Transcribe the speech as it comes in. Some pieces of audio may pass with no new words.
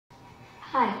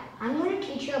Hi, I'm going to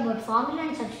teach you about formula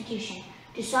and substitution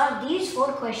to solve these 4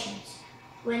 questions.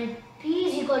 When P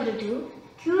is equal to 2,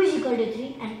 Q is equal to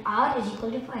 3 and R is equal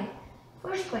to 5.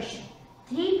 First question,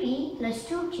 3P plus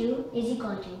 2Q is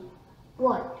equal to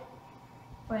what?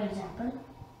 For example,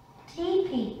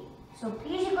 3P. So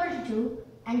P is equal to 2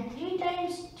 and 3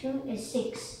 times 2 is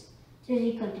 6. So is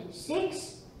equal to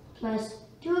 6 plus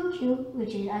 2Q,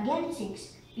 which is again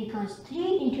 6, because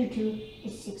 3 into 2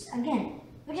 is 6 again,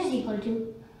 which is equal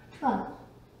to 12.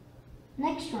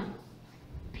 Next one,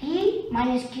 P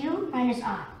minus Q minus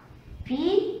R.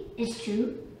 P is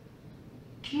 2,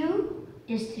 Q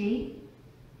is 3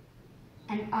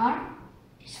 and R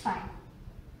is 5.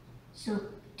 So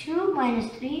 2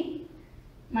 minus 3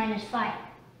 minus 5.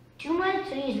 2 minus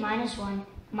 3 is minus 1.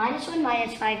 Minus 1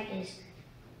 minus 5 is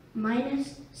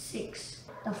minus 6.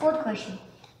 The fourth question,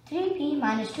 3P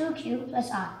minus 2Q plus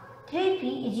R.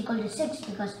 3P is equal to 6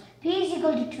 because P is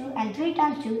equal to 2 and 3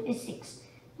 times 2 is 6.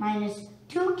 Minus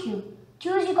 2Q.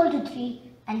 Q is equal to 3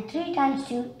 and 3 times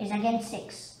 2 is again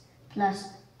 6. Plus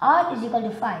R is equal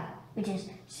to 5, which is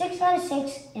 6 minus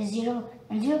 6 is 0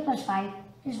 and 0 plus 5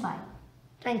 is 5.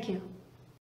 Thank you.